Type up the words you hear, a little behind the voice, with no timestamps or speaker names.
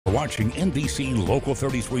Watching NBC Local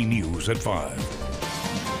 33 News at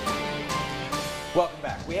 5. Welcome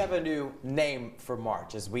back. We have a new name for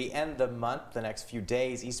March. As we end the month, the next few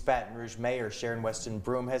days, East Baton Rouge Mayor Sharon Westin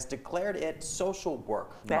Broome has declared it Social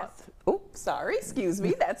Work Month. Excuse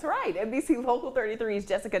me. That's right. NBC Local 33's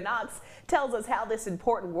Jessica Knox tells us how this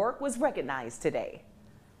important work was recognized today.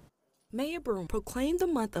 Mayor Broome proclaimed the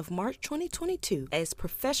month of March 2022 as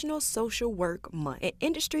Professional Social Work Month, an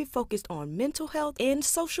industry focused on mental health and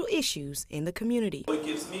social issues in the community. It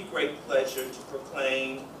gives me great pleasure to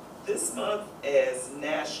proclaim this month as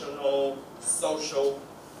National Social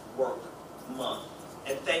Work Month.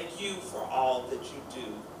 And thank you for all that you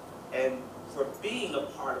do and for being a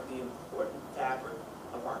part of the important fabric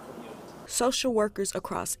of our community. Social workers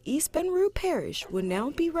across East Baton Rouge Parish will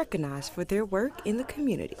now be recognized for their work in the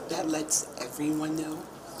community. That lets everyone know,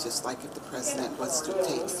 just like if the president was to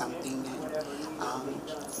take something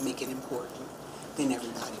and make it important, then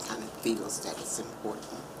everybody kind of feels that it's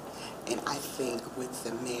important. And I think with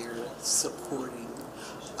the mayor supporting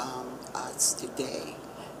us today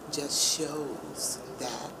just shows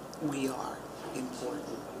that we are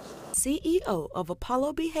important. CEO of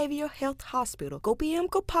Apollo Behavioral Health Hospital, Gopiam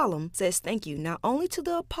Gopalam, says thank you not only to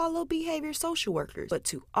the Apollo Behavior social workers, but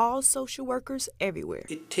to all social workers everywhere.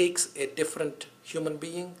 It takes a different human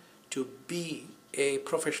being to be a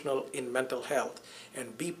professional in mental health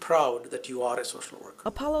and be proud that you are a social worker.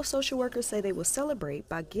 Apollo social workers say they will celebrate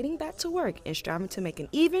by getting back to work and striving to make an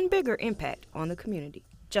even bigger impact on the community.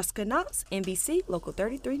 Jessica Knox, NBC Local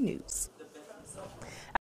 33 News.